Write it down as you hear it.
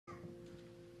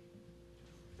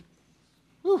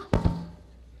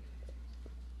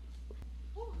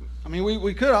I mean,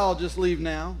 we could all just leave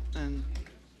now, and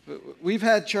we've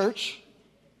had church,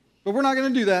 but we're not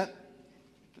going to do that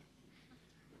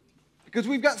because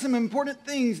we've got some important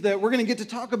things that we're going to get to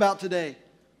talk about today.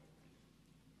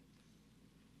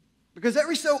 Because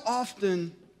every so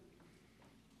often,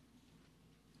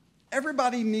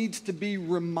 everybody needs to be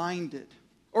reminded,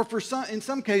 or in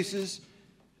some cases,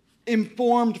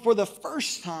 informed for the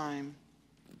first time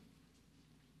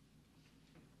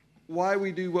why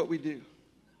we do what we do.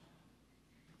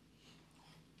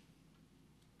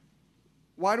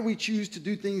 Why do we choose to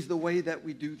do things the way that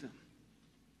we do them?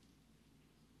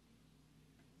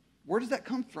 Where does that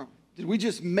come from? Did we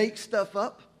just make stuff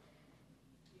up?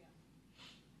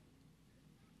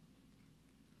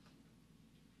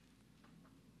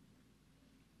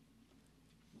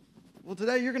 Well,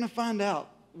 today you're going to find out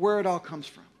where it all comes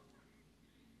from.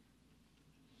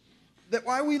 That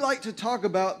why we like to talk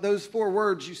about those 4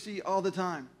 words you see all the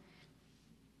time.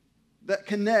 That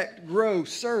connect, grow,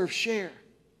 serve, share.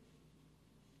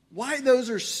 Why those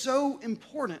are so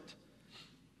important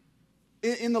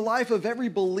in the life of every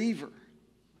believer.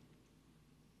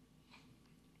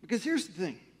 Because here's the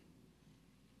thing.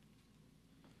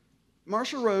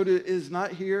 Marshall Road is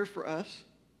not here for us.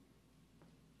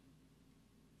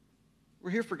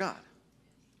 We're here for God.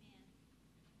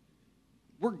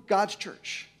 We're God's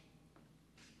church.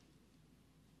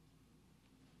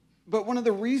 But one of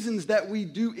the reasons that we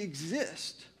do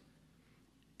exist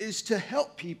is to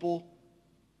help people,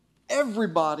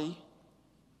 everybody,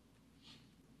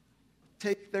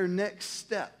 take their next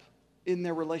step in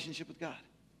their relationship with God.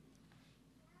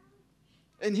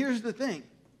 And here's the thing.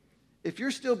 If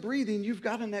you're still breathing, you've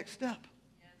got a next step.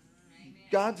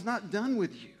 God's not done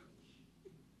with you.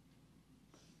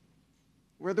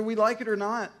 Whether we like it or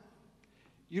not,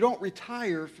 you don't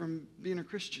retire from being a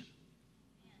Christian.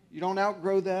 You don't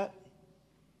outgrow that.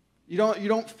 You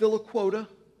don't fill a quota.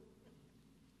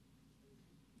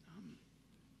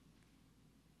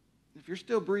 If you're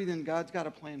still breathing, God's got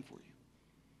a plan for you.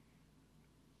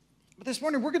 But this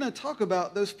morning, we're going to talk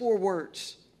about those 4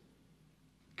 words.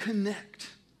 Connect.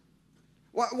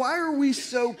 Why are we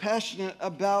so passionate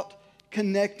about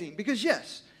connecting? Because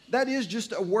yes, that is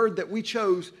just a word that we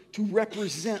chose to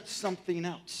represent something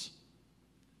else.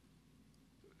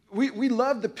 We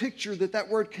love the picture that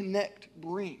word connect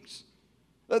brings.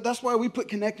 That's why we put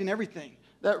connect in everything.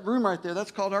 That room right there,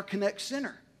 that's called our Connect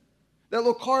Center. That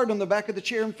little card on the back of the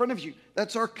chair in front of you,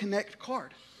 that's our Connect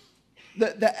card.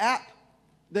 The app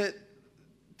that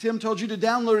Tim told you to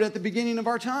download at the beginning of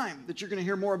our time that you're going to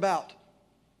hear more about.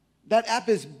 That app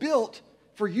is built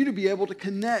for you to be able to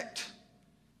connect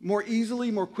more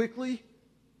easily, more quickly,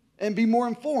 and be more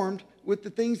informed with the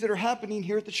things that are happening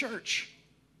here at the church.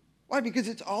 Why? Because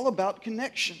it's all about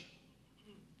connection.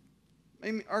 I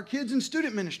mean, our kids in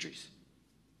student ministries.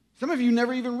 Some of you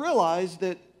never even realize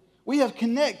that we have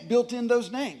Connect built in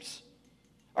those names.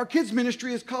 Our kids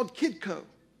ministry is called KidCo.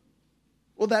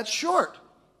 Well, that's short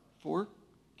for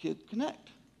Kid Connect.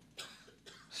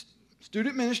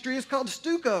 Student ministry is called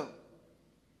StuCo.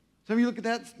 Some of you look at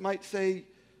that might say,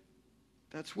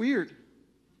 that's weird.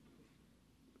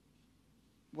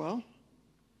 Well,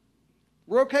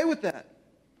 we're okay with that.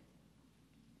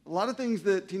 A lot of things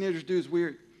that teenagers do is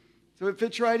weird. So it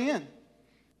fits right in.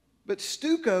 But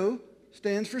StuCo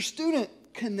stands for Student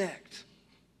Connect.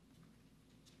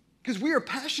 Because we are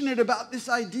passionate about this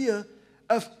idea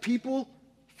of people,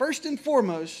 first and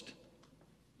foremost,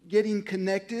 getting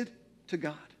connected to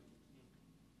God.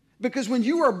 Because when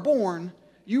you are born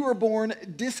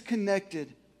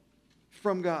disconnected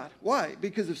from God. Why?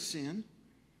 Because of sin.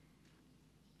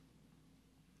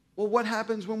 Well, what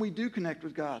happens when we do connect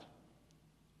with God?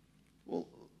 Well,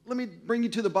 let me bring you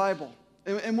to the Bible,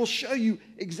 and we'll show you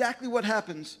exactly what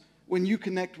happens when you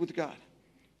connect with God.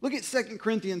 Look at 2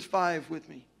 Corinthians 5 with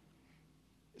me.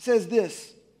 It says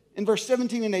this in verse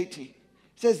 17 and 18. It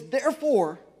says,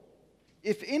 therefore,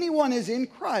 if anyone is in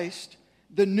Christ,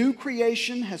 the new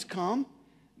creation has come,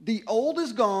 the old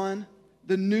is gone,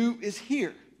 the new is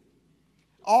here.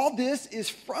 All this is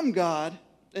from God,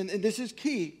 and this is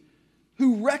key,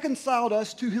 who reconciled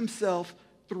us to himself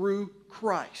through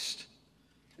Christ.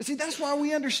 And see, that's why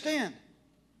we understand.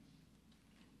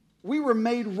 We were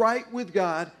made right with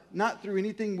God, not through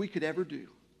anything we could ever do.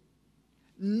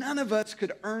 None of us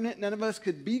could earn it. None of us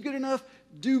could be good enough,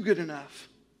 do good enough.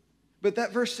 But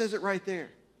that verse says it right there.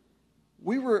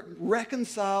 We were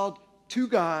reconciled to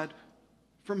God,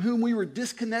 from whom we were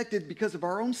disconnected because of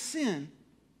our own sin.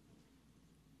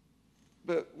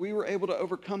 But we were able to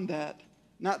overcome that,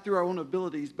 not through our own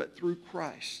abilities, but through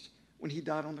Christ when he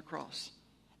died on the cross.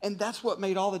 And that's what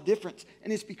made all the difference.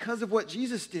 And it's because of what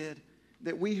Jesus did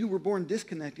that we who were born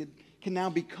disconnected can now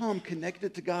become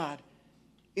connected to God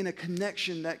in a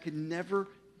connection that can never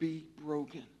be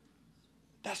broken.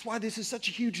 That's why this is such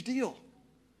a huge deal.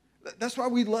 That's why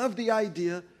we love the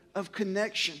idea of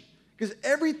connection, because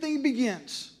everything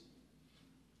begins.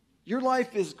 Your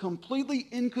life is completely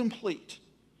incomplete,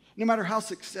 no matter how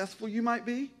successful you might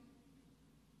be,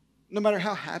 no matter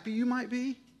how happy you might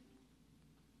be.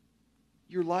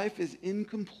 Your life is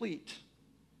incomplete,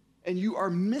 and you are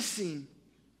missing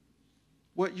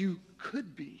what you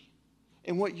could be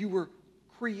and what you were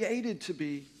created to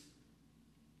be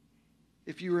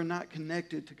if you are not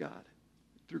connected to God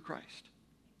through Christ.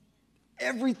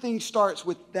 Everything starts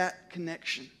with that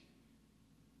connection.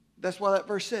 That's why that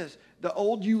verse says, the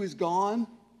old you is gone,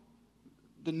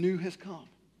 the new has come.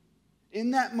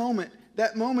 In that moment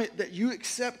that you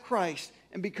accept Christ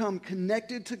and become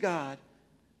connected to God,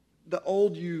 the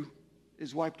old you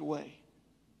is wiped away.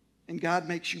 And God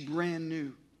makes you brand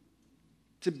new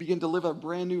to begin to live a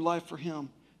brand new life for Him,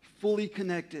 fully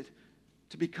connected,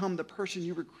 to become the person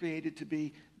you were created to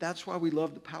be. That's why we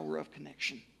love the power of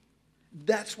connection.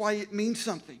 That's why it means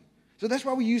something. So that's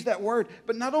why we use that word.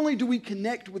 But not only do we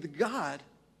connect with God,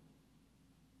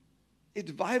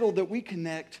 it's vital that we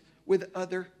connect with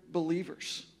other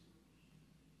believers.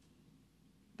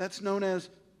 That's known as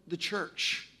the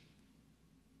church.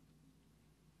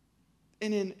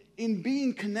 And in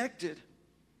being connected,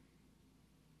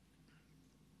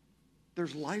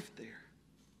 there's life there.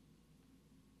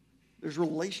 There's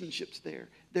relationships there.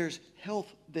 There's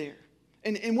health there.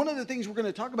 And one of the things we're going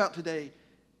to talk about today,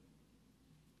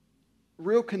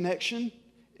 real connection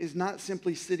is not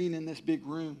simply sitting in this big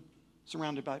room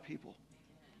surrounded by people.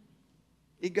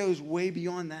 It goes way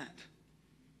beyond that.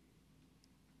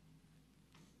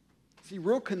 See,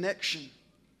 real connection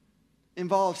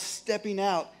involves stepping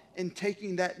out and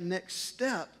taking that next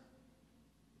step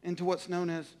into what's known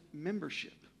as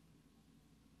membership.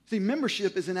 See,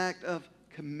 membership is an act of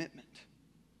commitment.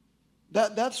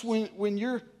 That's when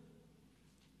you're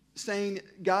saying,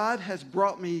 God has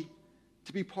brought me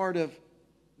to be part of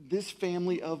this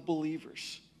family of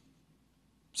believers.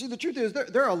 See, the truth is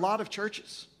there are a lot of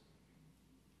churches.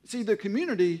 See, the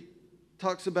community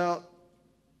talks about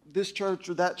this church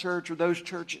or that church or those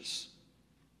churches.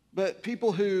 But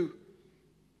people who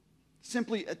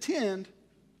simply attend,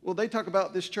 well, they talk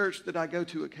about this church that I go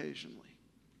to occasionally.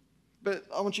 But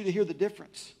I want you to hear the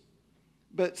difference.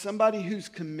 But somebody who's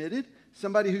committed,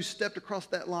 somebody who's stepped across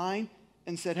that line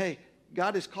and said, hey,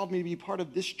 God has called me to be part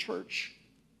of this church.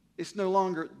 It's no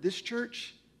longer this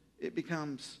church. It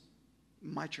becomes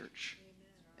my church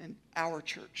and our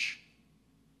church.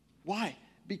 Why?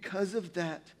 Because of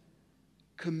that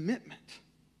commitment.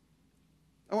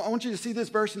 I want you to see this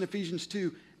verse in Ephesians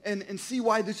 2 and see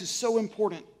why this is so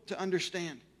important to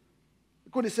understand.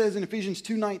 Look what it says in Ephesians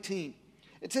 2:19.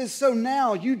 It says, so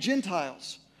now you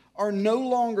Gentiles are no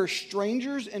longer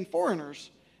strangers and foreigners.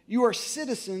 You are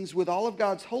citizens with all of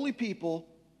God's holy people.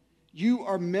 You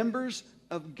are members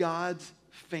of God's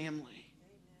family.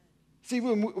 See,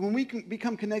 when we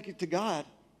become connected to God,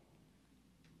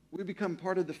 we become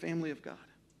part of the family of God.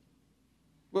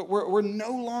 We're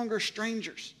no longer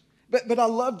strangers. But I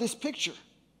love this picture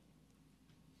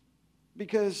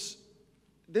because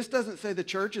this doesn't say the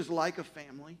church is like a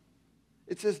family.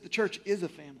 It says the church is a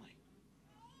family.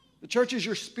 The church is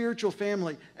your spiritual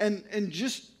family. And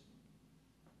just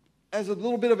as a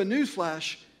little bit of a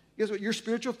newsflash, guess what? Your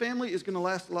spiritual family is going to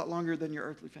last a lot longer than your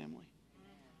earthly family.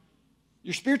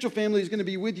 Your spiritual family is going to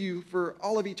be with you for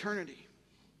all of eternity.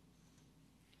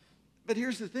 But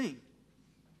here's the thing.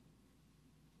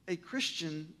 A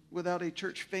Christian without a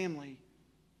church family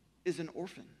is an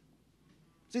orphan.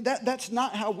 See, that's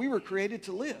not how we were created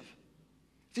to live.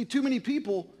 See, too many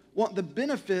people want the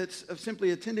benefits of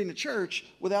simply attending a church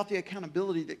without the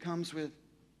accountability that comes with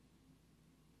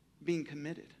being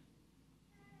committed.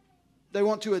 They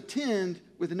want to attend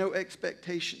with no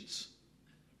expectations.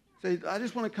 Say, I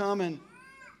just want to come and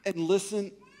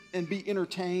listen and be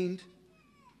entertained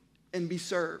and be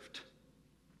served.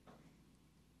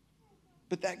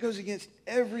 But that goes against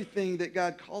everything that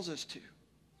God calls us to.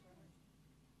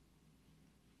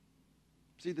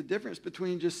 See, the difference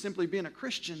between just simply being a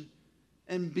Christian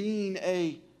and being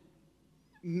a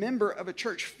member of a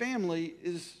church family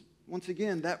is, once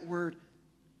again, that word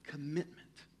commitment.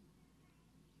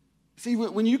 See,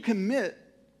 when you commit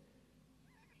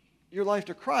your life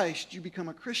to Christ, you become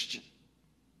a Christian.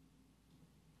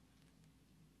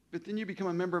 But then you become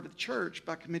a member of the church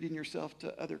by committing yourself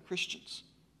to other Christians,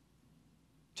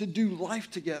 to do life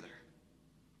together,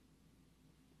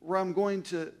 where I'm going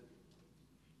to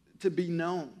to be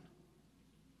known,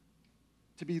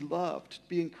 to be loved, to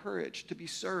be encouraged, to be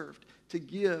served, to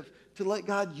give, to let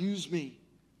God use me,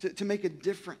 to make a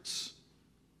difference.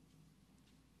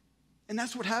 And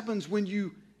that's what happens when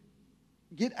you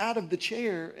get out of the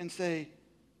chair and say,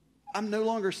 I'm no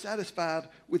longer satisfied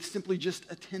with simply just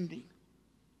attending.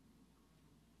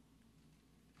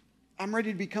 I'm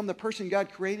ready to become the person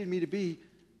God created me to be,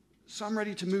 so I'm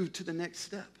ready to move to the next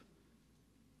step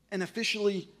and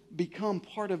officially become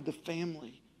part of the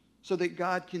family so that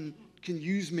God can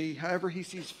use me however he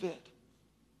sees fit.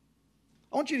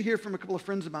 I want you to hear from a couple of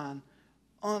friends of mine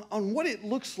on what it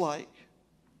looks like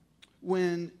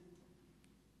when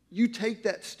you take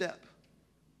that step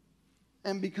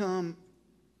and become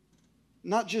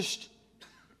not just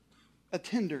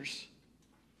attenders,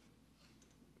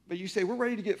 but you say, we're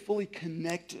ready to get fully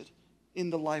connected in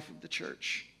the life of the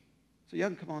church. So y'all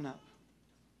can come on up.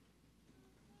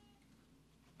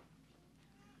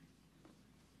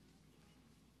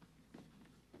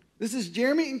 This is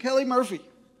Jeremy and Kelly Murphy.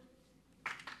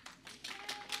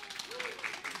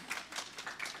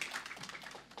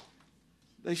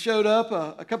 They showed up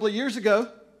a couple of years ago,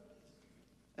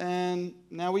 and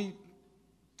now we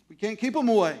can't keep them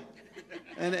away.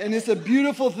 And it's a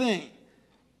beautiful thing.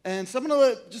 And so I'm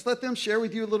going to just let them share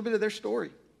with you a little bit of their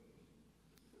story.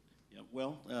 Yeah,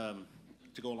 well,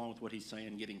 to go along with what he's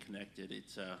saying, getting connected,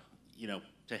 it's,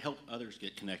 to help others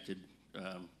get connected.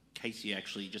 Casey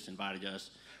actually just invited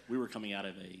us. We were coming out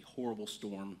of a horrible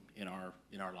storm in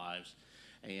our lives.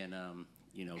 And,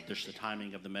 there's the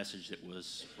timing of the message that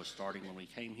was starting when we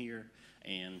came here.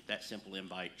 And that simple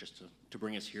invite just to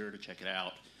bring us here to check it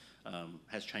out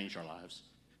has changed our lives.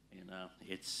 And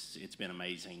it's been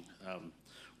amazing.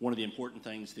 One of the important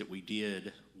things that we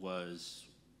did was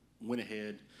went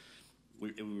ahead,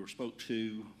 we were spoke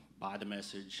to by the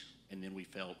message, and then we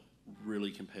felt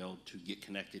really compelled to get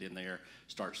connected in there,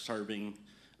 start serving.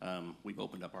 We've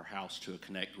opened up our house to a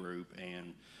connect group,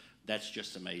 and that's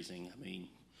just amazing. I mean,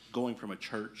 going from a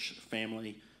church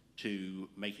family to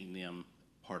making them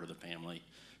part of the family.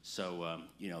 So,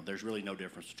 there's really no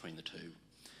difference between the two.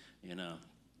 And,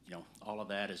 all of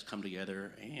that has come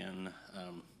together and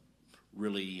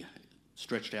really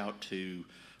stretched out to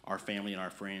our family and our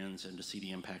friends, and to see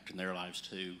the impact in their lives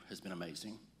too has been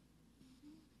amazing.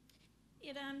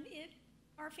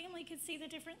 Our family could see the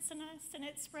difference in us, and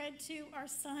it spread to our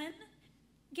son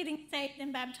getting saved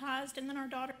and baptized, and then our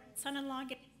daughter and son-in-law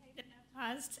getting saved and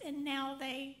baptized, and now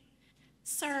they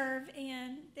serve,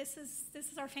 and this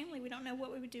is our family. We don't know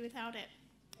what we would do without it.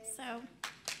 So.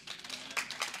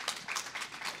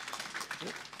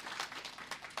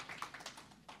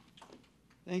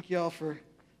 Thank you all for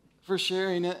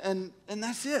sharing it, and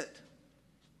that's it.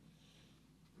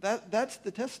 That's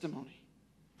the testimony.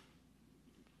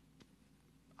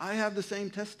 I have the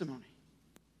same testimony.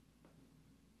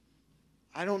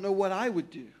 I don't know what I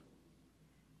would do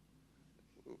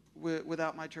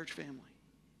without my church family.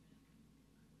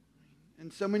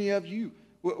 And so many of you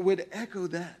would echo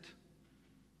that.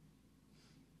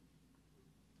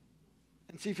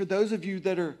 And see, for those of you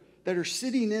that are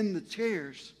sitting in the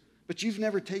chairs, but you've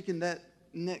never taken that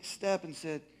next step and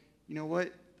said, you know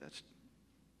what,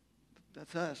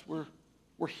 that's us.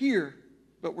 We're here,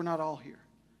 but we're not all here.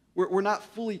 We're not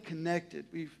fully connected.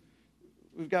 We've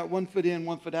got one foot in,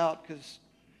 one foot out, because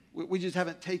we just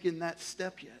haven't taken that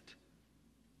step yet.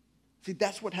 See,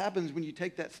 that's what happens when you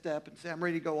take that step and say, I'm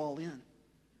ready to go all in.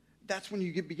 That's when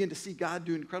you begin to see God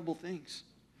do incredible things.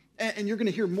 And you're going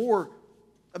to hear more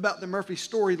about the Murphy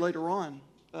story later on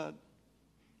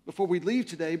before we leave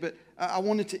today, but I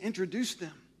wanted to introduce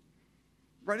them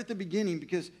right at the beginning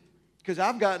because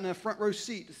I've gotten a front row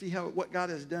seat to see what God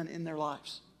has done in their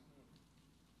lives.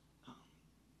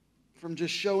 From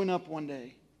just showing up one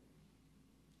day,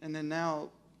 and then now,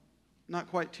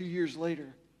 not quite 2 years later,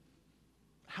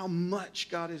 how much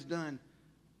God has done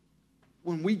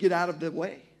when we get out of the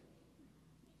way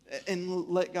and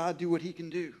let God do what he can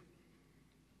do.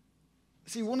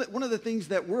 See, one of the things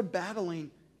that we're battling,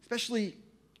 especially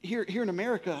here in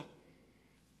America,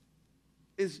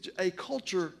 is a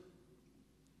culture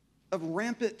of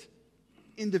rampant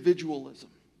individualism.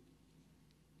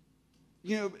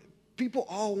 People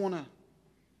all want to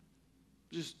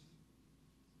just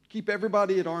keep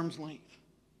everybody at arm's length.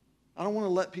 I don't want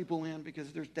to let people in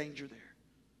because there's danger there.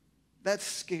 That's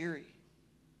scary,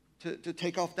 to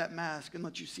take off that mask and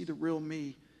let you see the real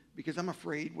me, because I'm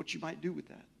afraid what you might do with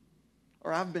that.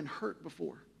 Or I've been hurt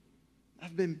before.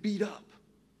 I've been beat up.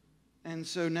 And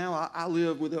so now I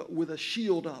live with a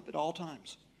shield up at all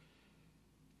times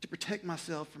to protect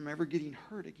myself from ever getting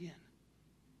hurt again.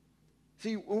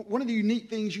 See, one of the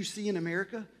unique things you see in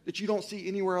America that you don't see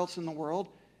anywhere else in the world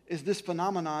is this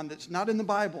phenomenon that's not in the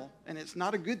Bible, and it's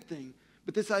not a good thing,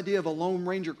 but this idea of a Lone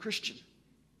Ranger Christian.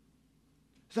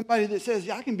 Somebody that says,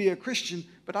 yeah, I can be a Christian,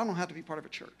 but I don't have to be part of a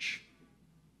church.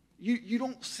 You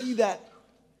don't see that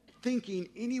thinking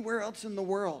anywhere else in the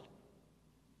world.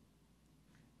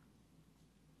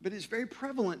 But it's very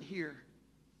prevalent here.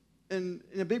 And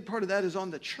a big part of that is on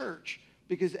the church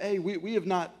because, A, we have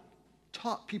not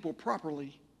taught people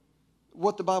properly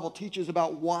what the Bible teaches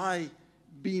about why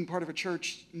being part of a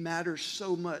church matters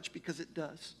so much, because it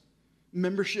does.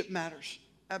 Membership matters,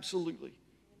 absolutely.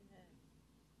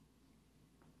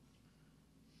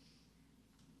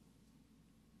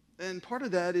 And part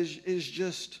of that is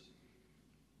just,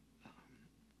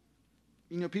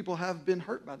 people have been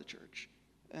hurt by the church.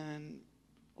 And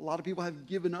a lot of people have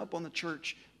given up on the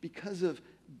church because of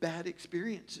bad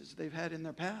experiences they've had in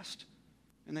their past.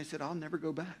 And they said, I'll never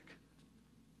go back.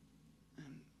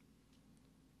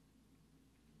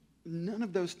 And none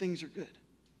of those things are good.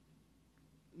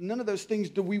 None of those things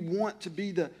do we want to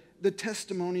be the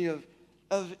testimony of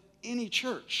any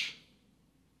church.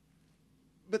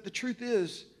 But the truth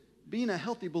is, being a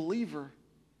healthy believer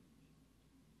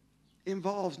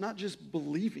involves not just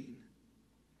believing,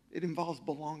 it involves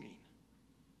belonging.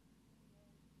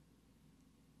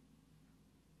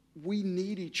 We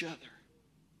need each other.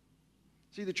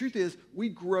 See, the truth is, we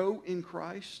grow in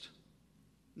Christ,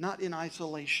 not in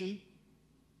isolation,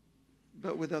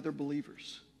 but with other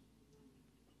believers.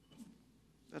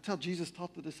 That's how Jesus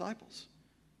taught the disciples.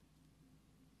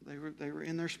 They were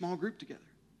in their small group together.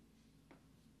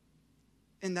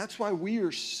 And that's why we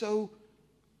are so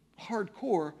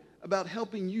hardcore about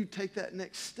helping you take that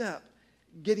next step,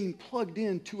 getting plugged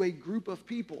into a group of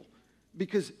people,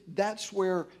 because that's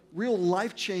where real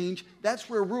life change, that's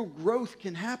where real growth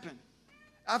can happen.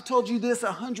 I've told you this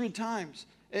 100 times,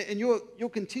 and you'll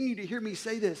continue to hear me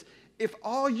say this. If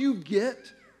all you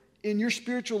get in your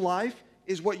spiritual life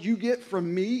is what you get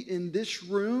from me in this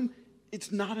room,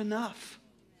 it's not enough.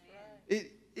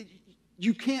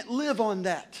 You can't live on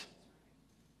that.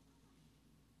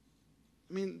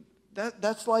 I mean,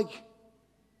 that's like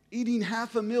eating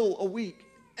half a meal a week,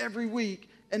 every week,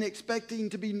 and expecting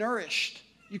to be nourished.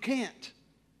 You can't.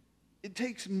 It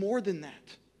takes more than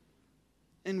that.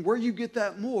 And where you get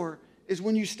that more is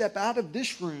when you step out of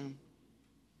this room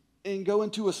and go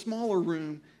into a smaller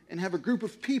room and have a group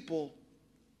of people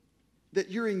that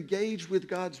you're engaged with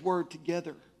God's word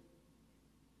together.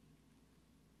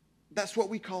 That's what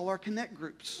we call our connect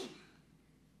groups.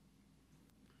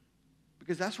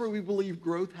 Because that's where we believe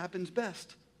growth happens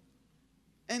best.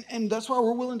 And that's why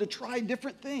we're willing to try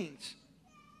different things.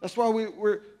 That's why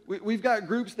we've got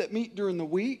groups that meet during the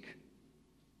week,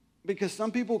 because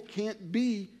some people can't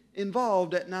be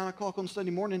involved at 9 o'clock on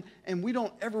Sunday morning, and we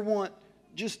don't ever want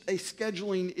just a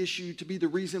scheduling issue to be the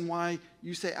reason why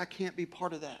you say, I can't be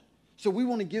part of that. So we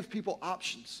want to give people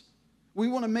options. We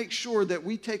want to make sure that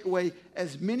we take away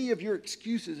as many of your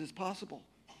excuses as possible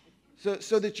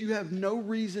so that you have no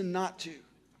reason not to.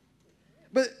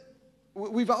 But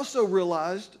we've also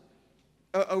realized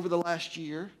over the last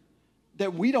year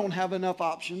that we don't have enough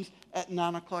options at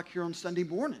 9 o'clock here on Sunday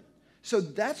morning. So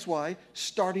that's why,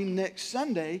 starting next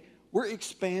Sunday, we're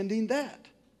expanding that.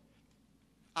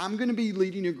 I'm going to be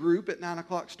leading a group at 9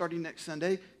 o'clock starting next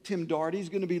Sunday. Tim Doherty's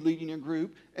going to be leading a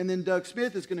group. And then Doug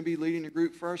Smith is going to be leading a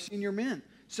group for our senior men.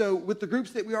 So with the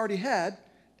groups that we already had,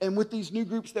 and with these new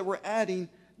groups that we're adding,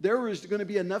 there is going to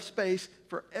be enough space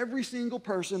for every single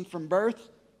person from birth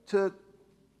to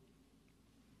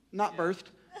not birthed,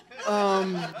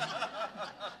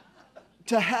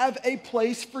 to have a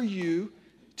place for you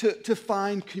to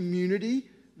find community,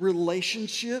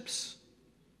 relationships,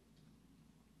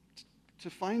 to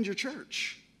find your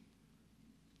church.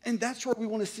 And that's where we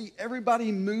want to see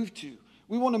everybody move to.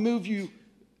 We want to move you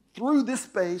through this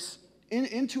space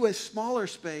into a smaller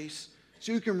space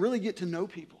so you can really get to know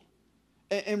people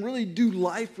and really do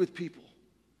life with people.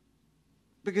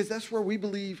 Because that's where we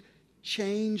believe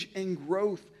change and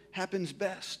growth happens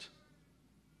best.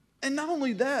 And not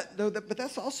only that, though, but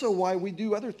that's also why we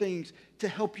do other things to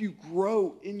help you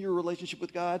grow in your relationship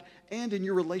with God and in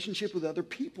your relationship with other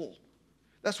people.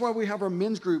 That's why we have our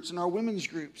men's groups and our women's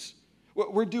groups.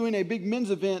 We're doing a big men's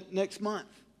event next month,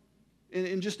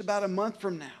 in just about a month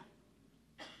from now.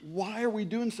 Why are we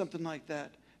doing something like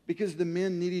that? Because the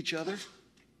men need each other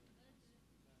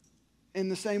in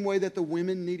the same way that the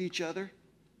women need each other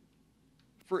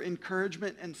for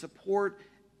encouragement and support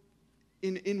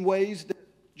in ways that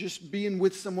just being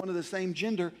with someone of the same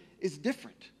gender is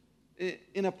different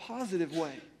in a positive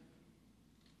way.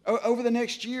 Over the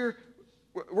next year,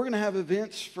 we're going to have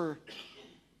events for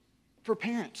for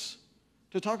parents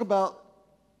to talk about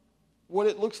what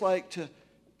it looks like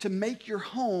to make your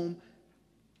home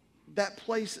that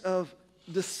place of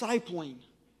discipling,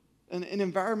 an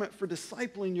environment for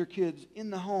discipling your kids in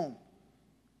the home,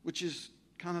 which is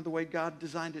kind of the way God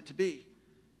designed it to be.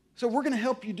 So we're going to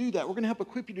help you do that. We're going to help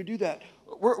equip you to do that.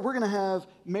 We're going to have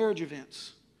marriage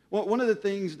events. Well, one of the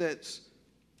things that's,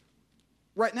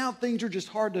 right now things are just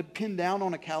hard to pin down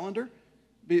on a calendar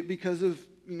because of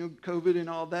COVID and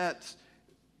all that.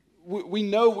 We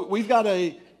know we've got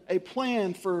a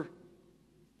plan for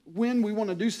when we want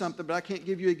to do something, but I can't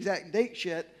give you exact dates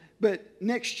yet. But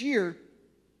next year,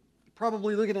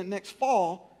 probably looking at next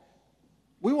fall,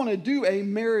 we want to do a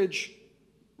marriage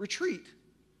retreat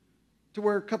to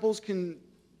where couples can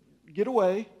get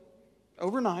away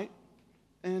overnight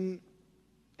and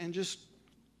just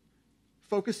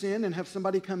focus in and have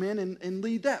somebody come in and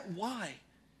lead that. Why?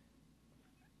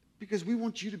 Because we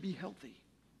want you to be healthy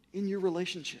in your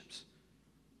relationships.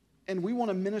 And we want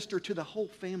to minister to the whole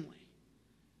family.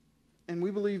 And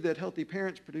we believe that healthy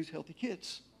parents produce healthy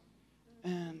kids.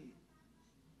 And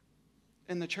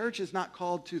the church is not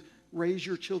called to raise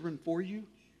your children for you.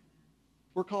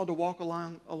 We're called to walk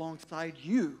alongside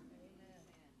you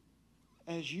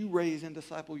as you raise and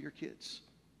disciple your kids.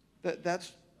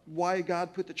 That's why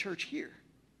God put the church here.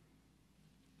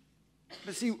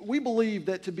 But see, we believe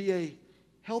that to be a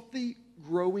healthy,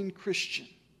 growing Christian,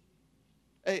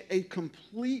 a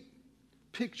complete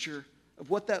picture of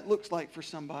what that looks like for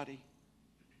somebody,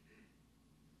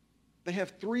 they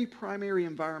have three primary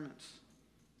environments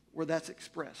where that's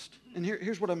expressed. And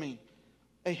here's what I mean.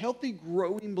 A healthy,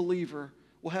 growing believer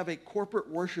will have a corporate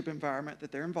worship environment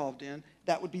that they're involved in.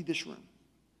 That would be this room.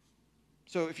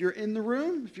 So if you're in the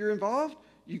room, if you're involved,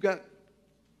 you got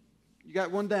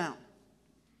one down.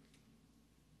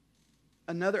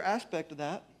 Another aspect of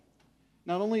that,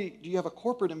 not only do you have a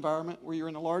corporate environment where you're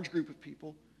in a large group of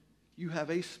people, you have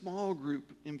a small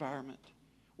group environment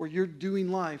where you're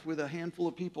doing life with a handful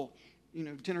of people,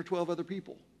 10 or 12 other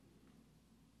people.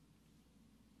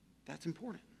 That's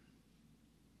important.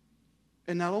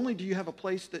 And not only do you have a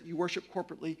place that you worship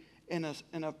corporately and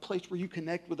a place where you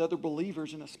connect with other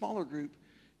believers in a smaller group,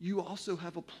 you also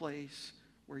have a place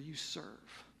where you serve.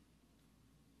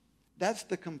 That's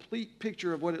the complete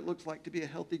picture of what it looks like to be a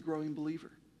healthy, growing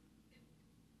believer.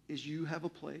 Is you have a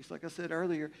place. Like I said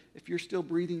earlier, if you're still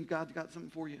breathing, God's got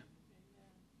something for you.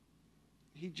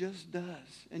 He just does.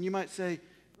 And you might say,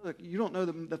 look, you don't know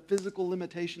the physical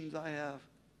limitations I have.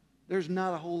 There's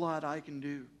not a whole lot I can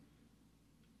do.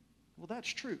 Well, that's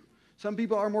true. Some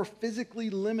people are more physically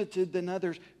limited than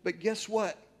others. But guess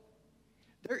what?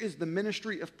 There is the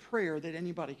ministry of prayer that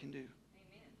anybody can do.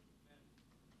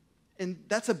 And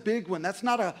that's a big one. That's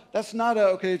not a,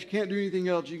 okay, if you can't do anything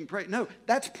else, you can pray. No,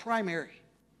 that's primary.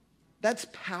 That's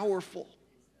powerful.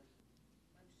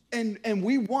 And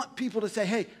we want people to say,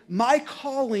 hey, my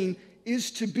calling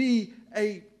is to be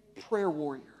a prayer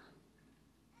warrior.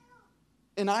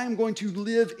 And I am going to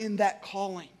live in that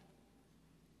calling.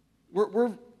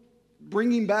 We're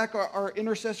bringing back our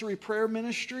intercessory prayer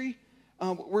ministry.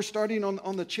 We're starting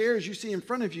on the chairs you see in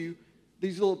front of you,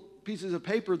 these little pieces of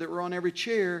paper that were on every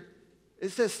chair. It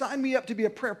says, sign me up to be a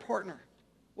prayer partner.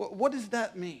 What does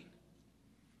that mean?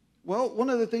 Well, one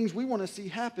of the things we want to see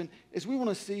happen is we want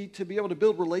to see to be able to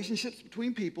build relationships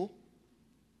between people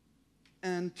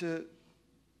and to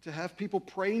have people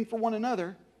praying for one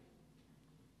another.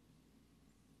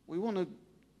 We want to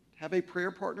have a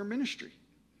prayer partner ministry.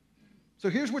 So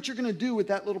here's what you're going to do with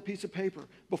that little piece of paper.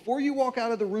 Before you walk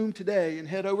out of the room today and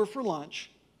head over for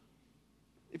lunch,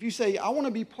 if you say, I want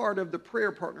to be part of the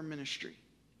prayer partner ministry,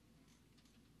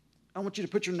 I want you to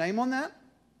put your name on that,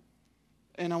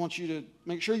 and I want you to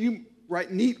make sure you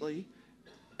write neatly,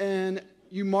 and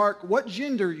you mark what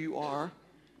gender you are.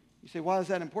 You say, why is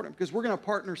that important? Because we're going to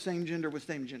partner same gender with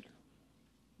same gender.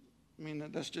 I mean,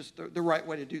 that's just the right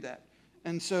way to do that.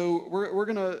 And so we're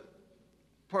going to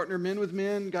partner men with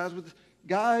men, guys with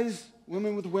guys,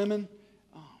 women with women.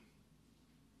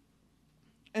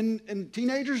 And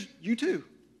teenagers, you too.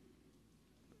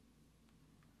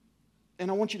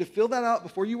 And I want you to fill that out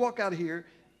before you walk out of here,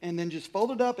 and then just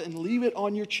fold it up and leave it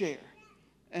on your chair.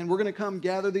 And we're going to come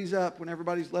gather these up when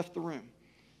everybody's left the room.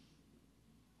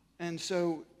 And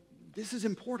so this is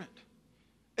important.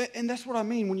 And that's what I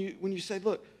mean when you say,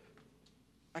 look,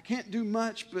 I can't do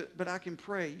much, but I can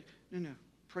pray. No,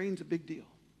 praying's a big deal.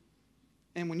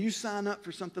 And when you sign up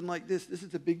for something like this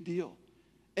is a big deal.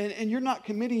 And you're not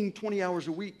committing 20 hours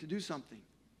a week to do something.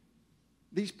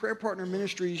 These prayer partner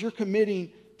ministries, you're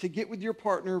committing to get with your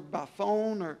partner by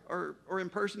phone or in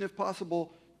person if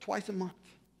possible twice a month,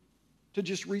 to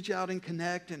just reach out and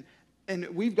connect And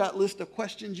we've got lists of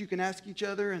questions you can ask each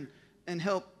other and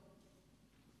help.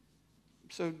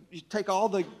 So you take all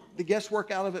the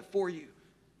guesswork out of it for you.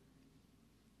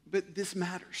 But this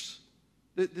matters.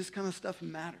 This kind of stuff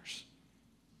matters.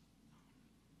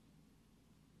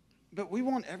 But we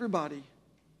want everybody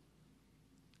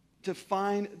to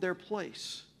find their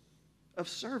place of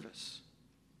service.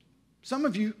 Some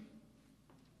of you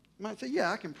might say,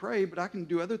 yeah, I can pray, but I can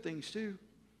do other things too.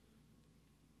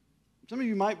 Some of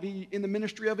you might be in the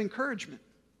ministry of encouragement.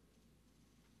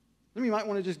 Some of you might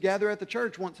want to just gather at the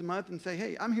church once a month and say,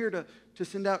 hey, I'm here to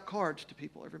send out cards to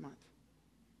people every month.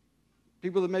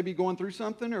 People that may be going through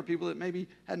something or people that maybe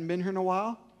hadn't been here in a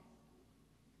while.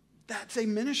 That's a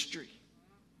ministry.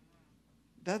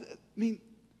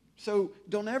 So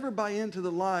don't ever buy into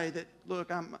the lie that,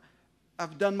 look,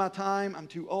 I've done my time, I'm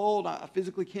too old, I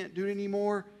physically can't do it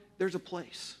anymore. There's a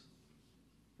place.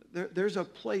 There's a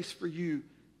place for you,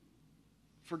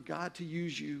 for God to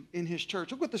use you in his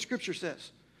church. Look what the scripture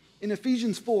says. In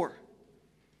Ephesians 4,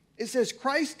 it says,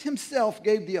 Christ himself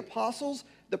gave the apostles,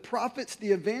 the prophets,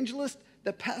 the evangelists,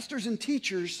 the pastors and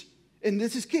teachers, and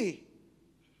this is key,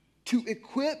 to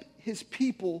equip his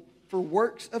people for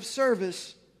works of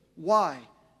service. Why?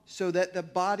 So that the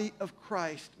body of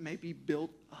Christ may be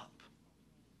built up.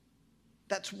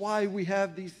 That's why we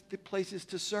have these places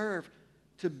to serve,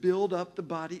 to build up the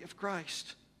body of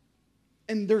Christ.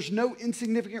 And there's no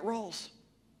insignificant roles.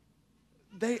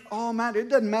 They all matter. It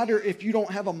doesn't matter if you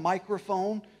don't have a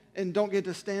microphone and don't get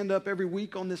to stand up every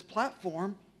week on this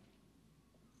platform.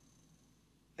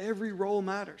 Every role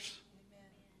matters. Amen.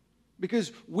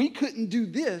 Because we couldn't do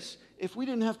this if we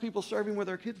didn't have people serving with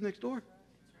our kids next door.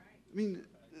 I mean,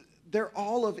 they're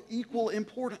all of equal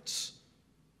importance.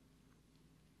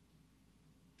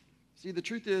 See, the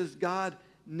truth is, God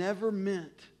never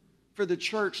meant for the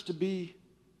church to be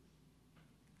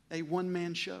a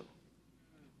one-man show.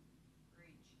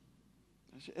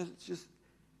 It's just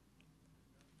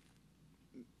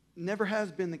never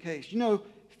has been the case.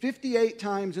 58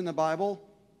 times in the Bible,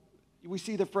 we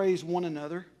see the phrase one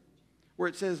another, where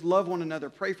it says love one another,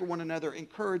 pray for one another,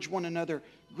 encourage one another,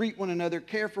 greet one another,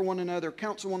 care for one another,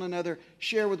 counsel one another,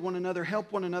 share with one another,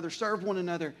 help one another, serve one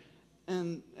another,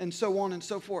 and so on and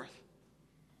so forth.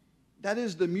 That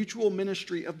is the mutual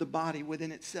ministry of the body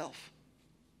within itself.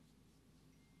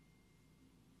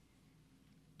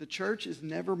 The church is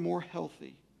never more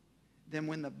healthy than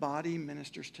when the body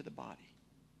ministers to the body.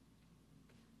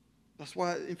 That's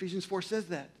why Ephesians 4 says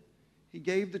that. He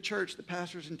gave the church, the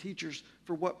pastors and teachers,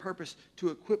 for what purpose? To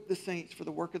equip the saints for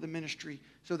the work of the ministry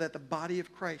so that the body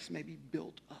of Christ may be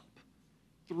built up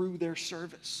through their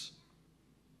service.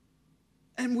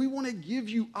 And we want to give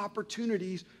you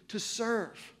opportunities to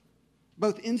serve,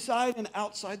 both inside and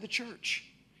outside the church.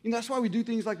 That's why we do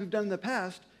things like we've done in the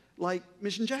past, like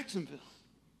Mission Jacksonville.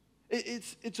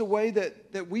 It's a way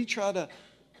that we try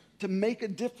to make a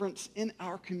difference in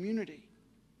our community.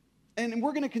 And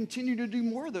we're going to continue to do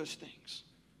more of those things.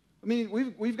 I mean,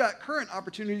 we've got current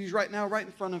opportunities right now right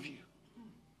in front of you.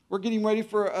 We're getting ready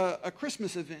for a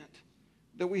Christmas event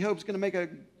that we hope is going to make a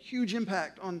huge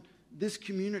impact on this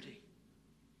community.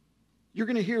 You're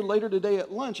going to hear later today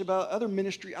at lunch about other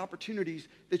ministry opportunities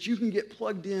that you can get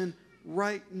plugged in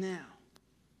right now.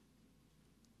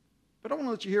 But I want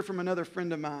to let you hear from another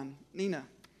friend of mine, Nina.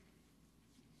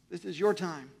 This is your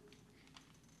time.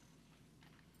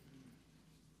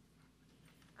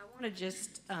 I want to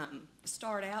just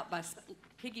start out by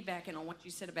piggybacking on what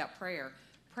you said about prayer.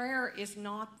 Prayer is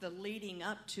not the leading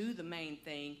up to the main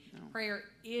thing. No. Prayer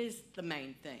is the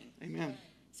main thing. Amen.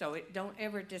 So don't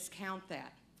ever discount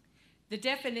that. The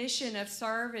definition of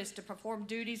serve is to perform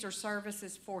duties or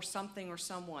services for something or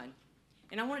someone.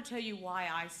 And I want to tell you why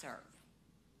I serve.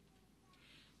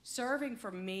 Serving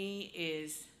for me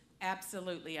is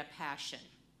absolutely a passion.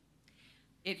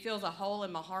 It fills a hole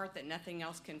in my heart that nothing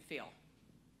else can fill.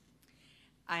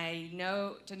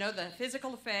 To know the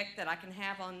physical effect that I can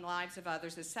have on the lives of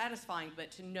others is satisfying, but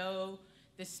to know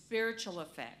the spiritual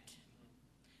effect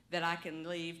that I can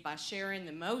leave by sharing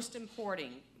the most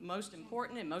important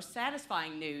and most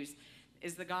satisfying news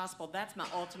is the gospel. That's my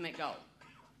ultimate goal.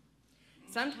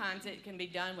 Sometimes it can be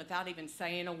done without even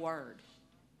saying a word.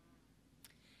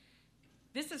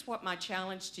 This is what my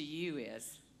challenge to you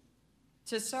is.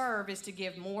 To serve is to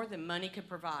give more than money could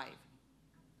provide.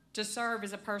 To serve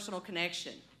is a personal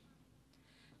connection,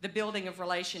 the building of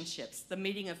relationships, the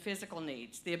meeting of physical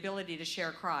needs, the ability to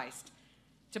share Christ,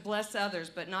 to bless others,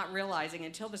 but not realizing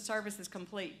until the service is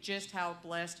complete just how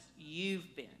blessed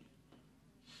you've been.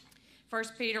 1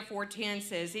 Peter 4:10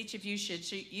 says, each of you should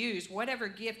use whatever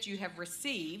gift you have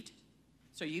received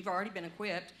So you've already been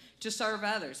equipped to serve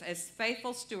others as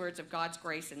faithful stewards of God's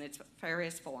grace in its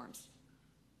various forms.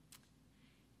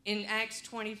 In Acts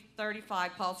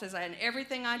 20:35, Paul says, "And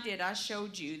everything I did, I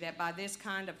showed you that by this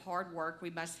kind of hard work we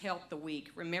must help the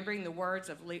weak, remembering the words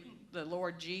of the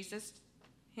Lord Jesus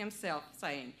himself,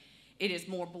 saying, 'It is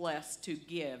more blessed to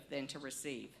give than to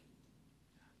receive.'"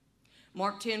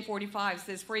 Mark 10:45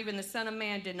 says, "For even the Son of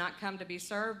Man did not come to be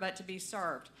served, but to be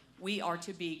served." We are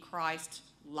to be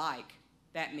Christ-like.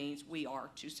 That means we are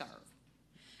to serve.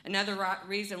 Another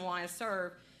reason why I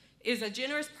serve is a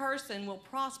generous person will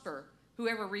prosper.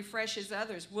 Whoever refreshes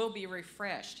others will be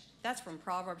refreshed. That's from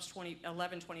Proverbs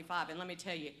 11:25. And let me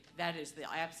tell you, that is the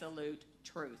absolute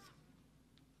truth.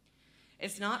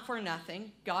 It's not for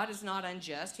nothing. God is not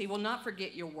unjust. He will not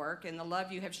forget your work and the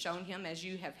love you have shown him as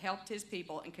you have helped his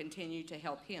people and continue to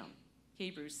help him.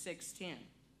 Hebrews 6:10.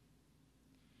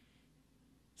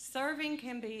 Serving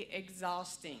can be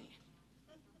exhausting.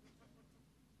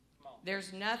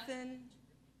 There's nothing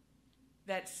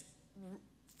that's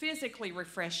physically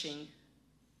refreshing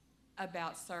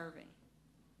about serving.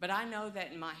 But I know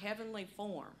that in my heavenly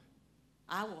form,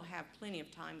 I will have plenty of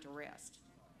time to rest.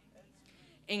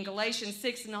 In Galatians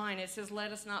 6:9, it says,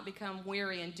 "Let us not become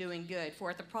weary in doing good, for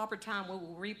at the proper time we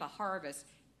will reap a harvest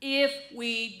if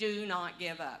we do not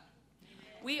give up."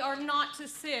 We are not to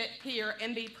sit here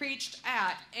and be preached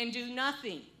at and do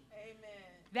nothing. Amen.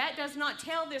 That does not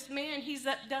tell this man he's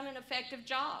done an effective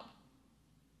job.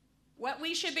 What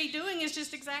we should be doing is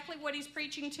just exactly what he's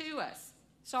preaching to us.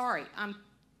 Sorry, I'm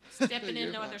stepping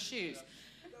in other shoes.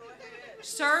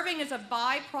 Serving is a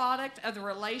byproduct of the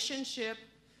relationship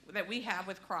that we have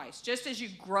with Christ. Just as you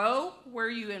grow where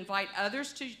you invite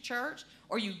others to church,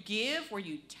 or you give where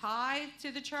you tithe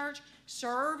to the church,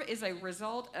 serve is a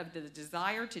result of the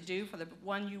desire to do for the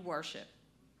one you worship,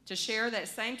 to share that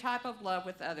same type of love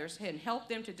with others and help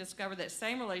them to discover that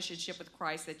same relationship with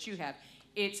Christ that you have.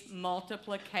 It's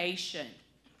multiplication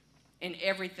in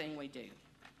everything we do.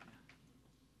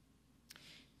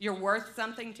 You're worth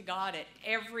something to God at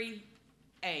every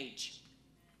age.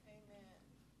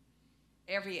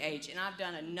 Every age. And I've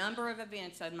done a number of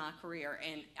events in my career,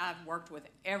 and I've worked with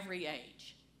every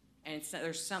age. And so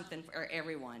there's something for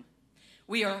everyone.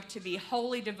 We are to be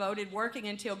wholly devoted, working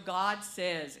until God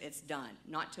says it's done,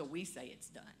 not till we say it's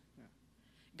done. Yeah.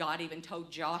 God even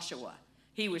told Joshua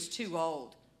he was too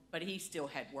old, but he still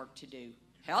had work to do.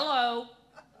 Hello.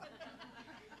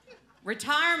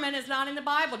 Retirement is not in the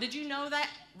Bible. Did you know that?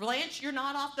 Blanche, you're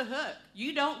not off the hook.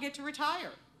 You don't get to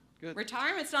retire. Good.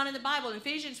 Retirement's not in the Bible. In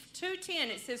Ephesians 2:10,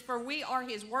 it says, "For we are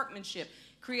his workmanship,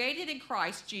 created in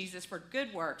Christ Jesus for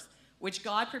good works, which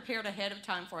God prepared ahead of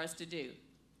time for us to do."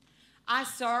 I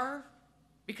serve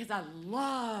because I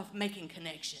love making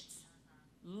connections.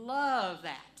 Love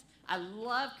that. I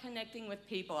love connecting with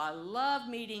people. I love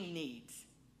meeting needs.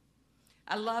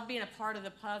 I love being a part of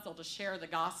the puzzle to share the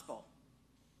gospel.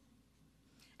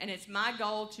 And it's my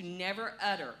goal to never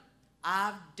utter,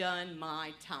 "I've done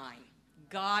my time.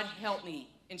 God help me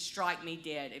and strike me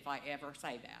dead," if I ever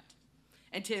say that.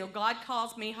 Until God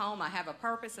calls me home, I have a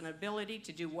purpose and ability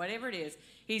to do whatever it is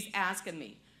he's asking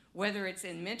me. Whether it's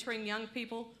in mentoring young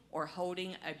people or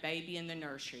holding a baby in the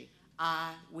nursery,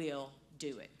 I will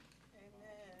do it.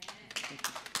 Amen.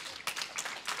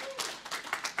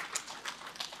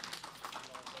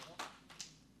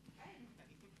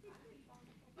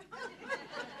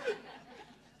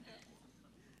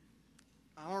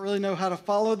 I don't really know how to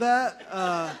follow that.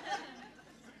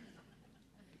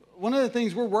 One of the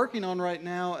things we're working on right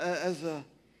now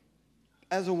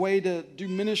as a way to do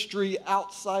ministry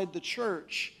outside the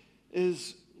church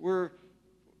is we're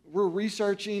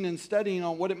researching and studying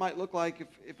on what it might look like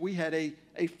if we had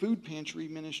a food pantry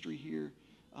ministry here,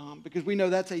 because we know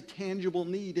that's a tangible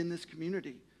need in this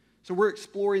community. So we're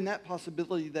exploring that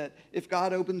possibility that if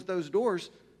God opens those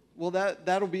doors, well,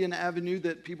 that'll be an avenue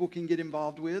that people can get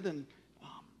involved with and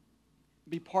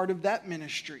be part of that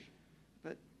ministry.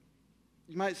 But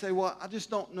you might say, "Well, I just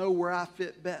don't know where I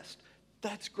fit best."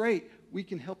 That's great. We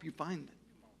can help you find it.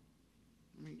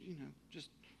 I mean, just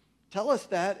tell us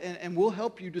that, and we'll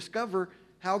help you discover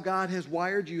how God has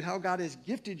wired you, how God has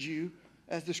gifted you,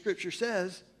 as the Scripture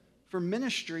says, for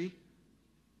ministry,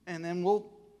 and then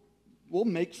we'll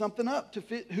make something up to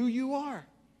fit who you are.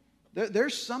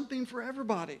 There's something for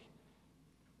everybody,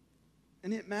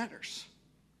 and it matters.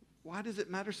 Why does it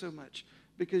matter so much?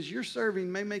 Because your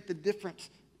serving may make the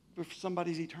difference for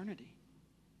somebody's eternity.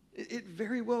 It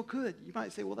very well could. You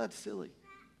might say, "Well, that's silly."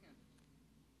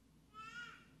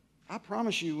 I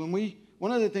promise you,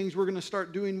 one of the things we're going to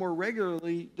start doing more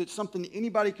regularly, that's something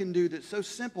anybody can do that's so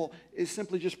simple, is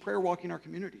simply just prayer walking our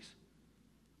communities.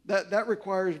 That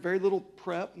requires very little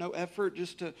prep, no effort,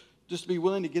 just to be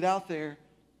willing to get out there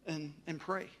and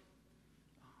pray.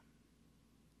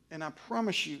 And I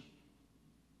promise you,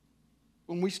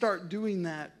 when we start doing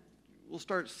that, we'll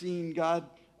start seeing God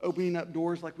opening up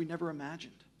doors like we never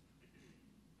imagined.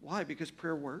 Why? Because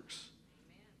prayer works.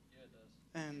 Yeah, it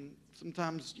does. And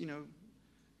sometimes,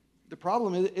 the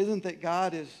problem isn't that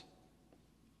God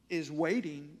is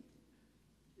waiting.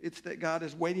 It's that God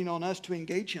is waiting on us to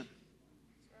engage him.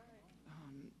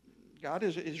 God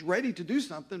is ready to do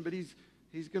something, but he's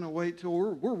going to wait till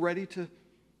we're ready to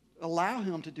allow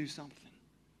him to do something.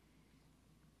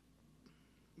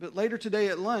 But later today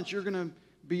at lunch, you're going to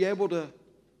be able to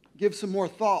give some more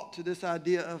thought to this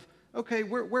idea of, okay,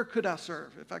 where could I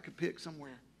serve if I could pick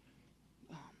somewhere?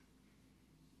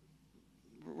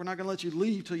 We're not going to let you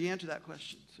leave till you answer that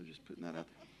question, so just putting that out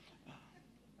there.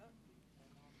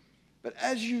 But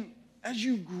as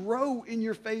you grow in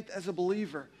your faith as a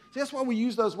believer, see, that's why we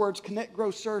use those words, connect, grow,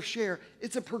 serve, share.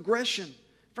 It's a progression.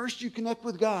 First, you connect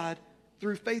with God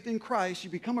through faith in Christ.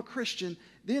 You become a Christian.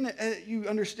 Then you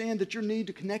understand that your need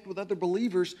to connect with other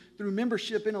believers through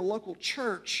membership in a local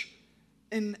church.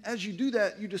 And as you do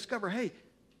that, you discover, hey,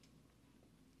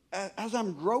 as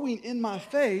I'm growing in my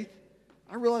faith,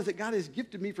 I realize that God has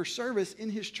gifted me for service in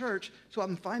his church, so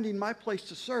I'm finding my place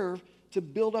to serve, to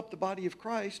build up the body of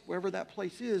Christ, wherever that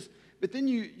place is. But then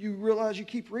you realize, you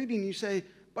keep reading, and you say,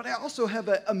 but I also have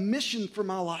a mission for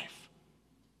my life.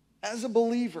 As a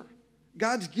believer,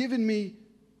 God's given me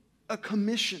a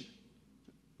commission.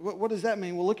 What does that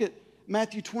mean? Well, look at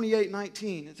Matthew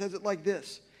 28:19. It says it like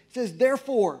this. It says,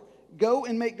 therefore, go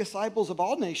and make disciples of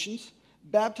all nations,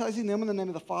 baptizing them in the name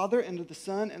of the Father and of the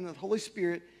Son and of the Holy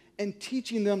Spirit, and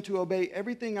teaching them to obey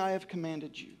everything I have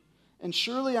commanded you. And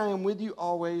surely I am with you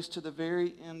always to the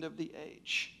very end of the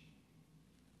age.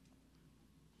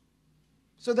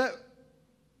 So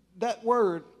that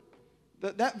word,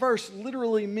 that verse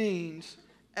literally means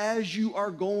as you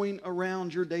are going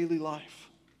around your daily life.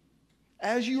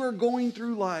 As you are going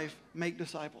through life, make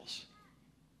disciples.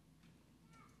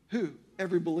 Who?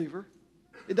 Every believer.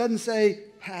 It doesn't say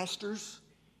pastors.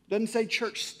 It doesn't say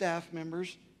church staff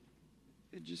members.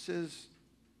 It just says,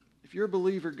 if you're a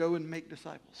believer, go and make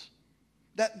disciples.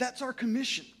 That's our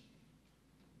commission.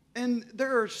 And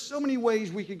there are so many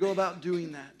ways we could go about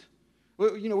doing that.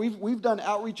 We've done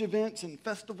outreach events and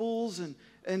festivals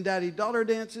and daddy-daughter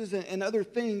dances and other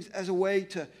things as a way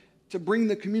to bring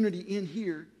the community in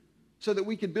here so that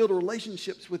we could build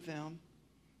relationships with them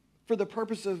for the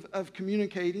purpose of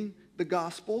communicating the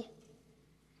gospel.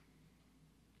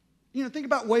 Think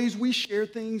about ways we share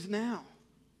things now.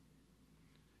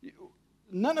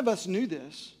 None of us knew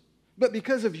this, but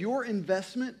because of your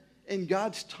investment in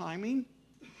God's timing,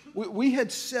 we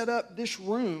had set up this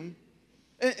room,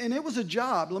 and it was a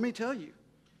job, let me tell you.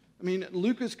 I mean,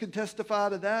 Lucas could testify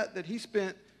to that he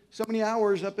spent so many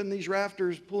hours up in these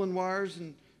rafters pulling wires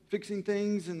and fixing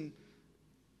things, and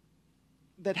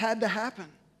that had to happen.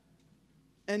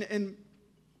 And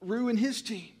Rue and his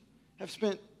team have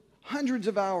spent hundreds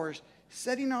of hours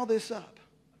setting all this up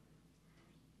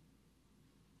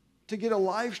to get a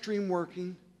live stream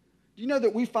working. Do you know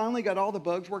that we finally got all the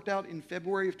bugs worked out in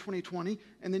February of 2020,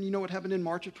 and then you know what happened in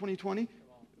March of 2020?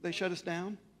 They shut us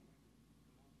down.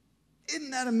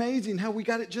 Isn't that amazing how we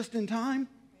got it just in time?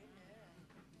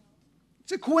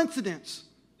 It's a coincidence.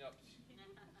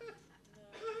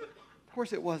 Of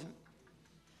course it wasn't.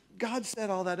 God set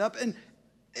all that up.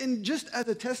 And just as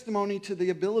a testimony to the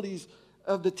abilities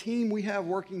of the team we have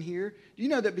working here, do you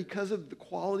know that because of the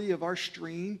quality of our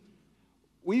stream,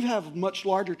 we have much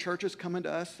larger churches coming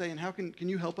to us saying, can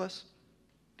you help us?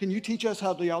 Can you teach us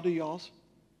how y'all do y'all's?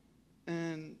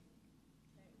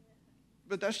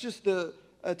 But that's just a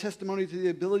testimony to the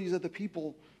abilities of the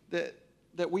people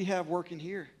that we have working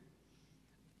here.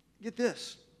 Get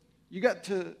this.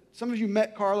 Some of you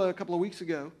met Carla a couple of weeks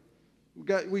ago.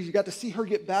 We got to see her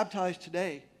get baptized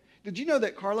today. Did you know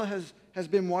that Carla has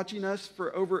been watching us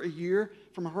for over a year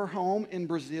from her home in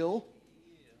Brazil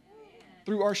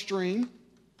through our stream?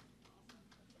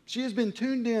 She has been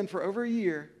tuned in for over a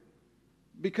year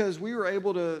because we were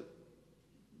able to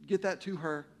get that to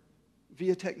her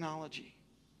via technology.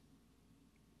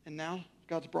 And now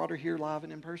God's brought her here live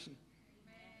and in person.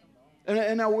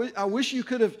 And I wish you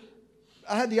could have.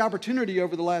 I had the opportunity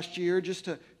over the last year just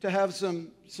to have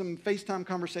some FaceTime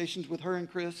conversations with her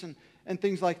and Chris and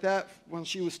things like that when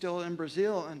she was still in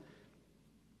Brazil. And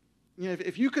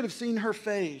if you could have seen her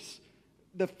face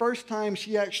the first time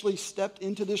she actually stepped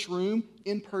into this room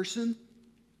in person,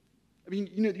 I mean,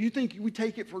 you think we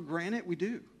take it for granted? We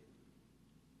do.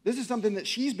 This is something that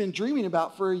she's been dreaming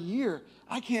about for a year.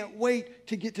 I can't wait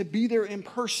to get to be there in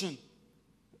person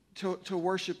to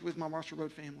worship with my Marshall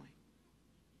Road family.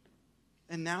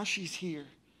 And now she's here.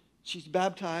 She's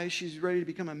baptized. She's ready to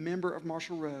become a member of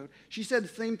Marshall Road. She said the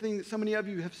same thing that so many of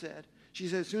you have said. She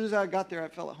said, as soon as I got there, I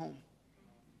felt at home.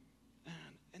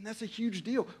 And that's a huge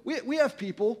deal. We have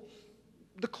people,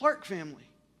 the Clark family.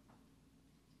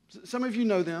 Some of you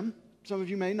know them. Some of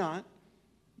you may not.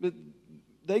 But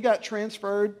they got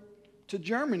transferred to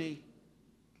Germany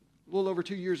a little over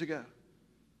 2 years ago.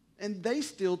 And they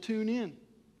still tune in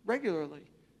regularly.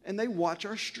 And they watch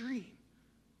our stream.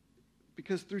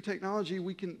 Because through technology,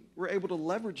 we're able to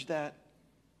leverage that,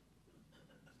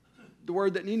 the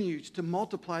word that Nina used, to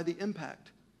multiply the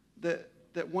impact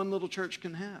that one little church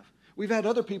can have. We've had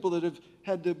other people that have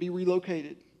had to be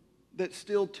relocated that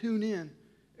still tune in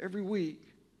every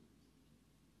week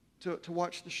to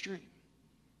watch the stream.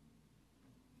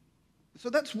 So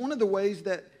that's one of the ways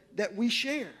that we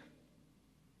share.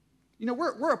 You know,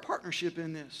 we're a partnership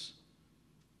in this.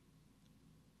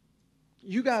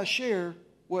 You guys share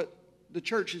what the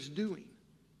church is doing.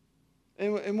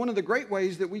 And one of the great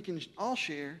ways that we can all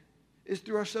share is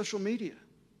through our social media.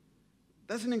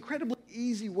 That's an incredibly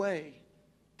easy way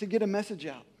to get a message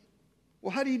out.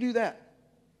 Well, how do you do that?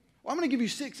 Well, I'm going to give you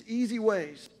 6 easy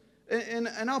ways.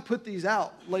 And I'll put these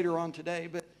out later on today,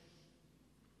 but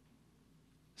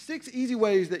 6 easy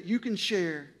ways that you can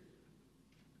share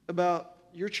about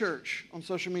your church on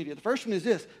social media. The first one is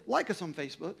this: like us on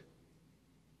Facebook.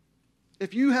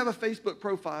 If you have a Facebook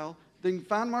profile, then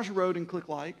find Marshall Road and click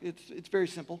like. It's very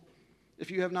simple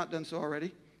if you have not done so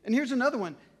already. And here's another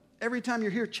one. Every time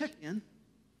you're here, check in.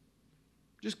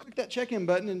 Just click that check-in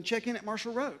button and check in at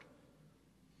Marshall Road.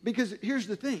 Because here's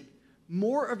the thing.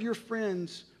 More of your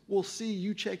friends will see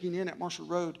you checking in at Marshall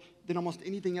Road than almost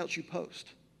anything else you post.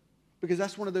 Because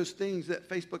that's one of those things that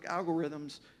Facebook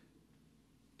algorithms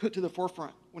put to the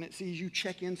forefront when it sees you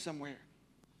check in somewhere.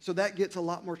 So that gets a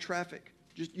lot more traffic.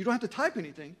 You don't have to type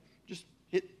anything. Just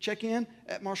hit check in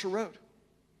at Marshall Road.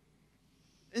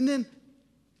 And then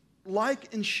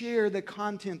like and share the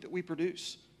content that we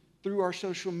produce through our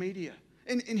social media.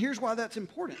 And here's why that's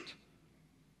important.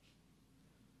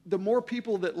 The more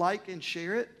people that like and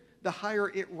share it, the higher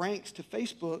it ranks to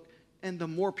Facebook, and the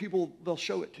more people they'll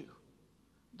show it to.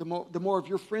 The more of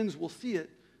your friends will see it,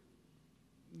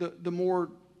 the more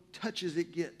touches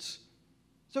it gets.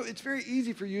 So it's very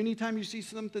easy for you. Anytime you see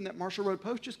something that Marshall Road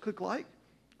posts, just click like,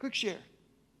 click share.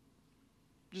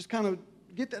 Just kind of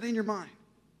get that in your mind.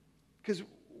 Because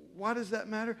why does that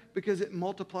matter? Because it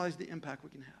multiplies the impact we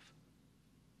can have.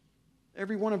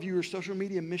 Every one of you are social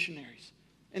media missionaries.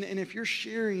 And if you're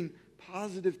sharing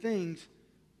positive things,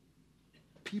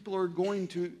 people are going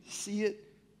to see it,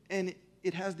 and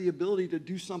it has the ability to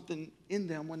do something in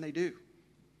them when they do.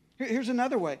 Here's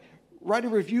another way. Write a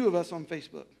review of us on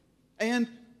Facebook. And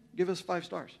give us 5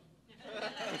 stars.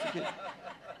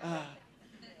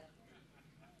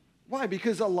 Why?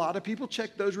 Because a lot of people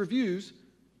check those reviews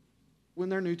when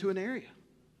they're new to an area.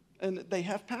 And they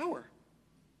have power.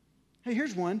 Hey,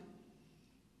 here's one.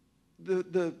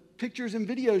 The pictures and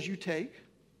videos you take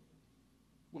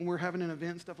when we're having an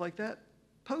event and stuff like that,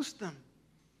 post them.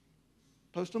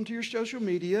 Post them to your social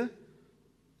media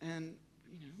and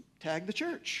tag the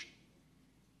church.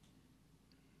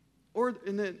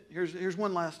 And then here's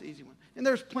one last easy one. And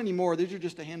there's plenty more. These are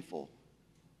just a handful.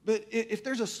 But if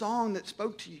there's a song that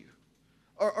spoke to you,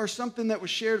 or something that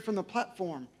was shared from the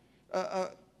platform, a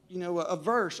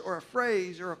verse or a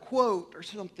phrase or a quote or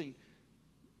something,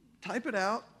 type it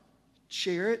out,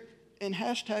 share it, and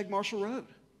hashtag Marshall Road.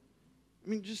 I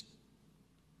mean,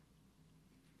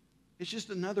 it's just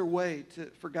another way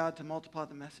for God to multiply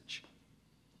the message.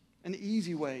 An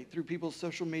easy way through people's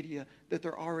social media that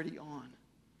they're already on.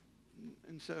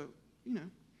 And so,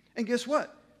 and guess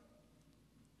what?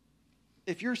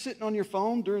 If you're sitting on your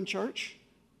phone during church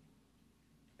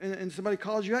and somebody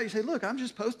calls you out, you say, look, I'm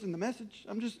just posting the message.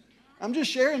 I'm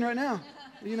just sharing right now,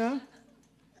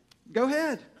 Go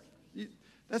ahead.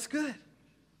 That's good.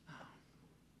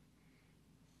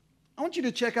 I want you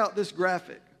to check out this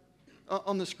graphic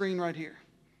on the screen right here.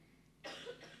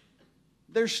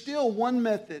 There's still one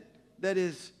method that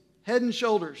is head and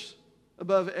shoulders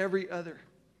above every other.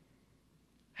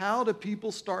 How do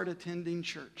people start attending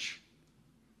church?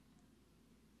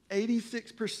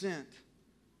 86%,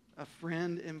 a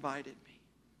friend invited me.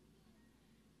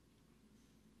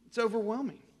 It's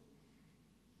overwhelming.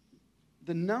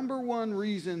 The number one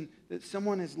reason that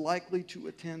someone is likely to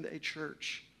attend a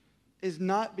church is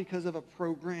not because of a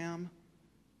program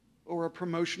or a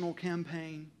promotional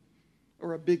campaign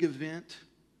or a big event.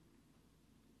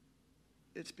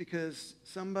 It's because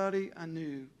somebody I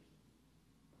knew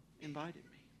invited me.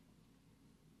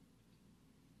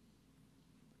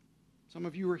 Some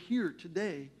of you are here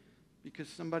today because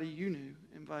somebody you knew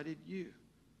invited you.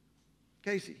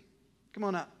 Casey, come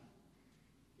on up.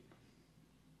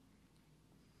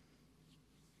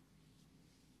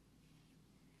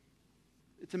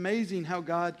 It's amazing how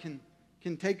God can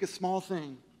take a small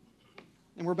thing,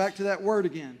 and we're back to that word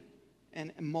again,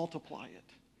 and multiply it.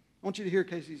 I want you to hear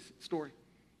Casey's story.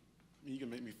 You can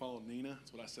make me follow Nina.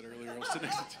 That's what I said earlier. I was sitting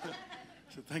next to her.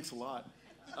 So thanks a lot.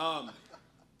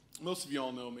 Most of you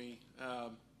all know me,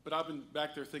 but I've been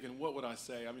back there thinking, what would I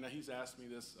say? I mean, he's asked me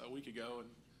this a week ago, and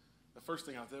the first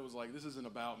thing I said was like, this isn't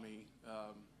about me.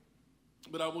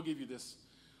 But I will give you this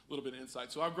little bit of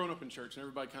insight. So I've grown up in church, and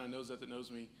everybody kind of knows that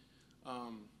knows me.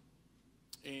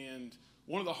 And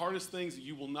one of the hardest things that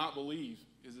you will not believe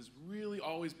is it's really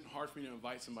always been hard for me to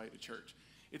invite somebody to church.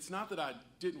 It's not that I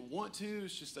didn't want to,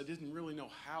 it's just I didn't really know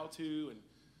how to. And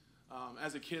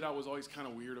as a kid, I was always kind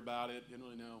of weird about it, didn't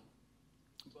really know.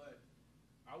 But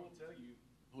I will tell you,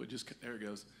 there it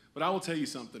goes. But I will tell you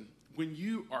something. When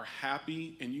you are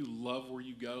happy and you love where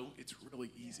you go, it's really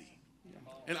easy. Yeah.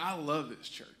 And I love this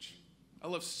church. I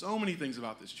love so many things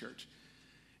about this church.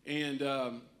 And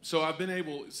so I've been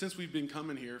able, since we've been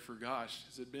coming here for, gosh,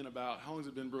 has it been about, how long has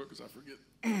it been, Brooke? Because I forget.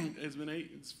 It's been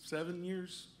 7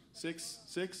 years, six,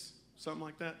 something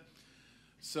like that.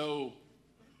 So,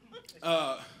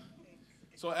 as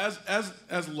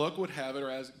luck would have it, or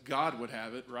as God would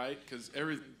have it, right? Because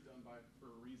everything's done for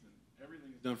a reason.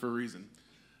 Everything's done for a reason.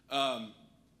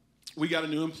 We got a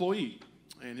new employee,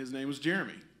 and his name was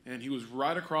Jeremy, and he was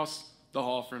right across the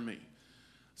hall from me.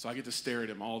 So I get to stare at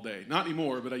him all day. Not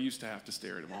anymore, but I used to have to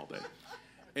stare at him all day.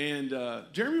 And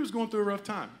Jeremy was going through a rough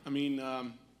time. I mean,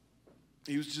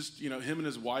 he was just, him and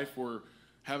his wife were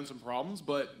having some problems,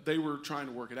 but they were trying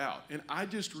to work it out. And I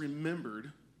just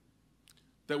remembered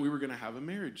that we were going to have a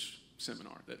marriage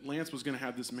seminar, that Lance was going to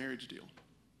have this marriage deal.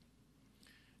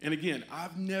 And again,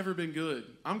 I've never been good.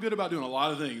 I'm good about doing a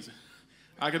lot of things.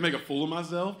 I can make a fool of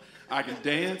myself. I can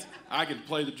dance. I can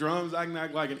play the drums. I can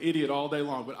act like an idiot all day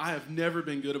long. But I have never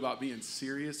been good about being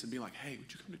serious and being like, hey,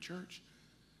 would you come to church?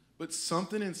 But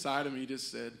something inside of me just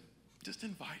said, just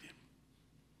invite him.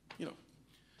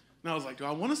 And I was like, do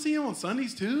I want to see him on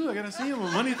Sundays too? I got to see him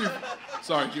on Monday through.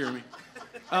 Sorry, Jeremy.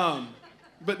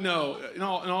 But no, in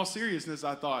all seriousness,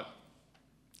 I thought,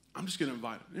 I'm just going to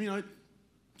invite him.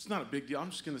 It's not a big deal.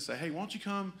 I'm just going to say, hey, why don't you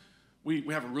come? We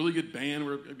have a really good band.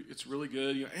 It's really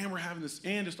good. And we're having this,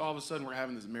 and just all of a sudden we're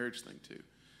having this marriage thing too.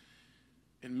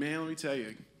 And man, let me tell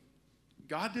you,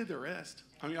 God did the rest.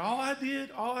 I mean, all I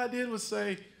did was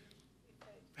say,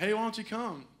 hey, why don't you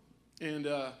come? And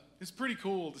it's pretty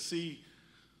cool to see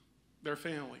their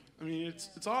family. I mean,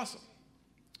 it's awesome.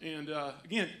 And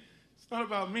again, it's not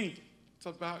about me. It's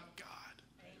about God.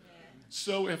 Amen.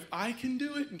 So if I can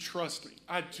do it, and trust me,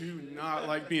 I do not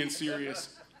like being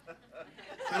serious.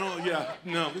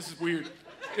 This is weird.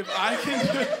 If I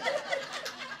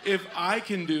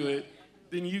can do it,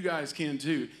 then you guys can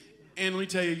too. And let me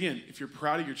tell you again, if you're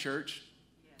proud of your church,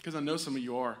 because I know some of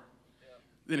you are,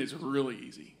 then it's really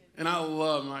easy. And I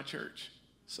love my church.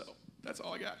 So that's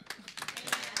all I got.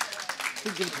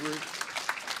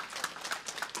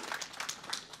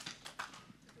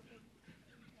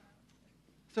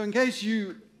 So in case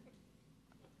you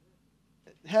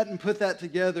hadn't put that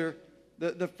together,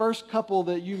 the first couple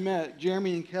that you met,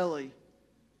 Jeremy and Kelly,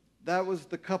 that was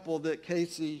the couple that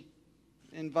Casey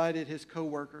invited his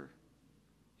coworker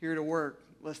here to work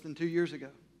less than 2 years ago.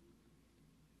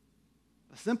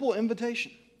 A simple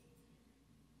invitation.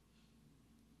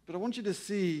 But I want you to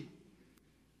see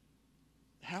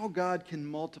how God can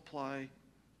multiply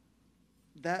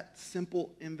that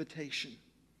simple invitation.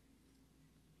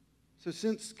 So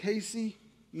since Casey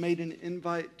made an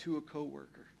invite to a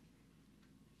coworker,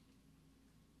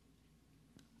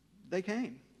 they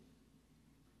came.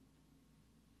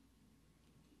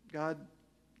 God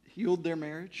healed their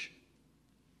marriage.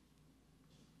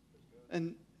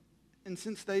 And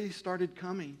since they started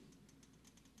coming,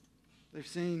 they've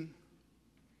seen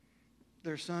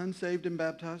their son saved and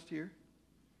baptized here,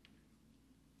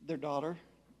 their daughter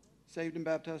saved and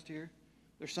baptized here,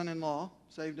 their son-in-law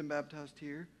saved and baptized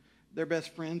here, their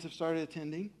best friends have started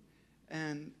attending,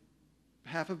 and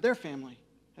half of their family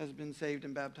has been saved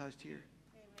and baptized here.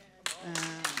 Amen.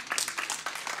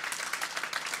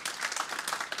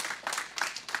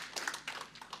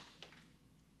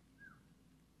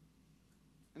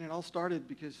 And it all started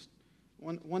because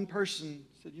one person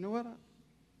said, you know what?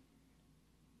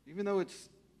 Even though it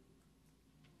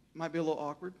might be a little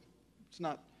awkward, it's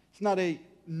not a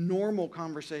normal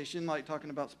conversation, like talking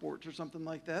about sports or something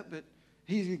like that, but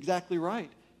he's exactly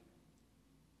right.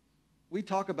 We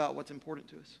talk about what's important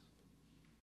to us.